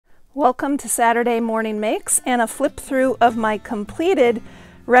Welcome to Saturday Morning Makes and a flip through of my completed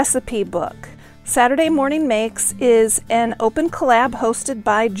recipe book. Saturday Morning Makes is an open collab hosted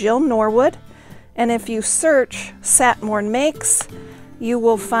by Jill Norwood, and if you search satmornmakes, you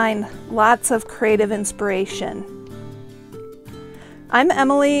will find lots of creative inspiration. I'm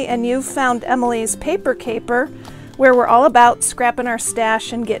Emilee, and you've found Emilee's Paper Caper, where we're all about scrapping our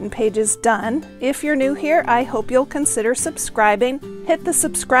stash and getting pages done. If you're new here, I hope you'll consider subscribing. Hit the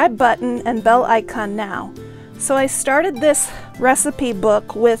subscribe button and bell icon now. So I started this recipe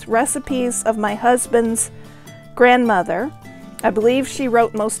book with recipes of my husband's grandmother. I believe she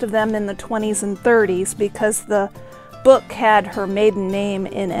wrote most of them in the 20s and 30s because the book had her maiden name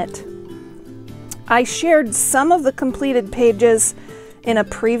in it. I shared some of the completed pages in a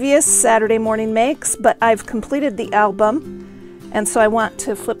previous Saturday Morning Makes, but I've completed the album, and so I want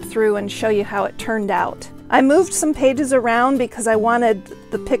to flip through and show you how it turned out. I moved some pages around because I wanted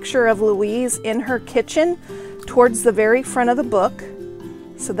the picture of Louise in her kitchen towards the very front of the book,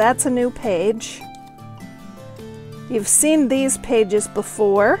 so that's a new page. You've seen these pages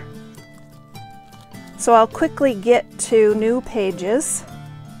before, so I'll quickly get to new pages.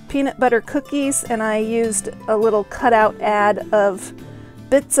 Peanut butter cookies, and I used a little cutout ad of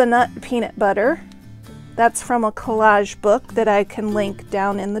Bits of Nut peanut butter. That's from a collage book that I can link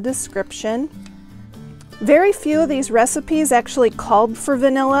down in the description. Very few of these recipes actually called for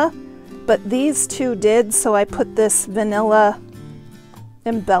vanilla, but these two did, so I put this vanilla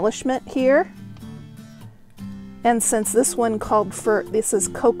embellishment here. And since this one called for, this is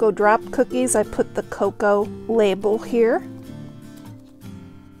cocoa drop cookies, I put the cocoa label here.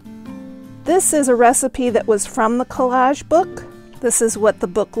 This is a recipe that was from the collage book. This is what the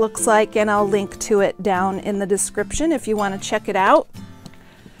book looks like, and I'll link to it down in the description if you want to check it out.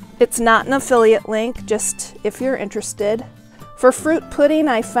 It's not an affiliate link, just if you're interested. For fruit pudding,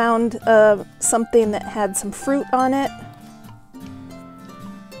 I found something that had some fruit on it.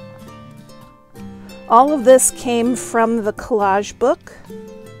 All of this came from the collage book.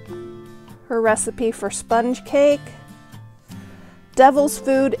 Her recipe for sponge cake, devil's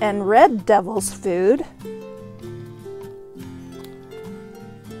food and red devil's food,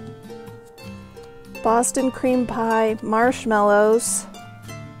 Boston cream pie, marshmallows,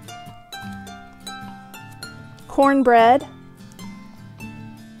 cornbread,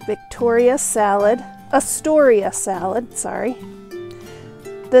 Astoria salad, sorry.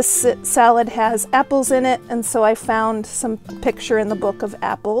 This salad has apples in it, and so I found some picture in the book of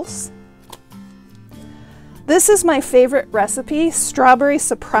apples. This is my favorite recipe, strawberry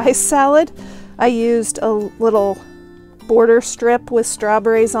surprise salad. I used a little border strip with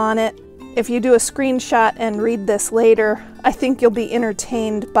strawberries on it. If you do a screenshot and read this later, I think you'll be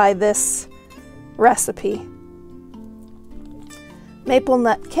entertained by this recipe. Maple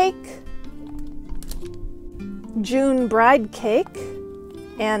nut cake, June bride cake,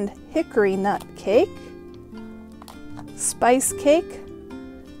 and hickory nut cake, spice cake,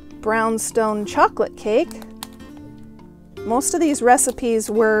 brownstone chocolate cake. Most of these recipes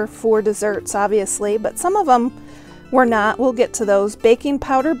were for desserts, obviously, but some of them were not. We'll get to those. Baking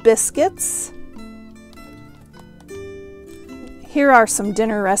powder biscuits. Here are some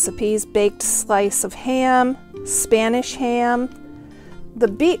dinner recipes. Baked slice of ham, Spanish ham. The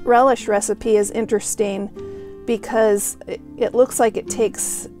beet relish recipe is interesting because it looks like it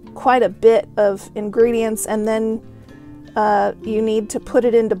takes quite a bit of ingredients, and then you need to put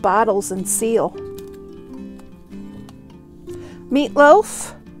it into bottles and seal.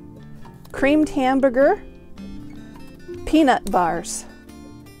 Meatloaf, creamed hamburger, peanut bars,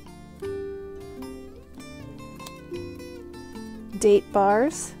 date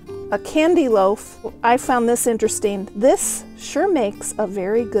bars, a candy loaf. I found this interesting. This sure makes a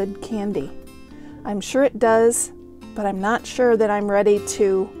very good candy. I'm sure it does, but I'm not sure that I'm ready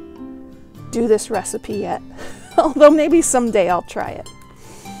to do this recipe yet. Although maybe someday I'll try it.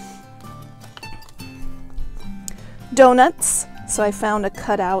 Donuts. So I found a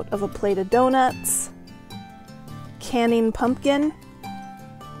cutout of a plate of donuts. Canning pumpkin,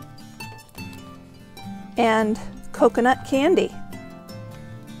 and coconut candy.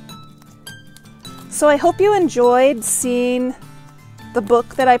 So I hope you enjoyed seeing the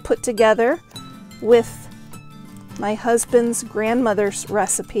book that I put together with my husband's grandmother's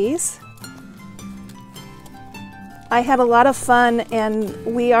recipes. I had a lot of fun, and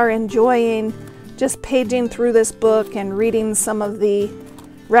we are enjoying just paging through this book and reading some of the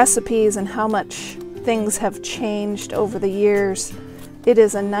recipes and how much things have changed over the years. It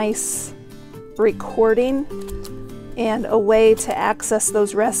is a nice recording and a way to access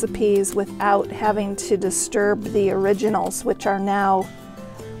those recipes without having to disturb the originals, which are now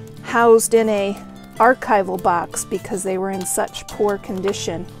housed in a archival box because they were in such poor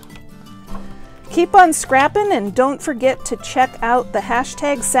condition. Keep on scrapping, and don't forget to check out the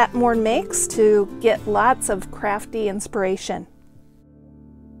hashtag satmornmakes to get lots of crafty inspiration.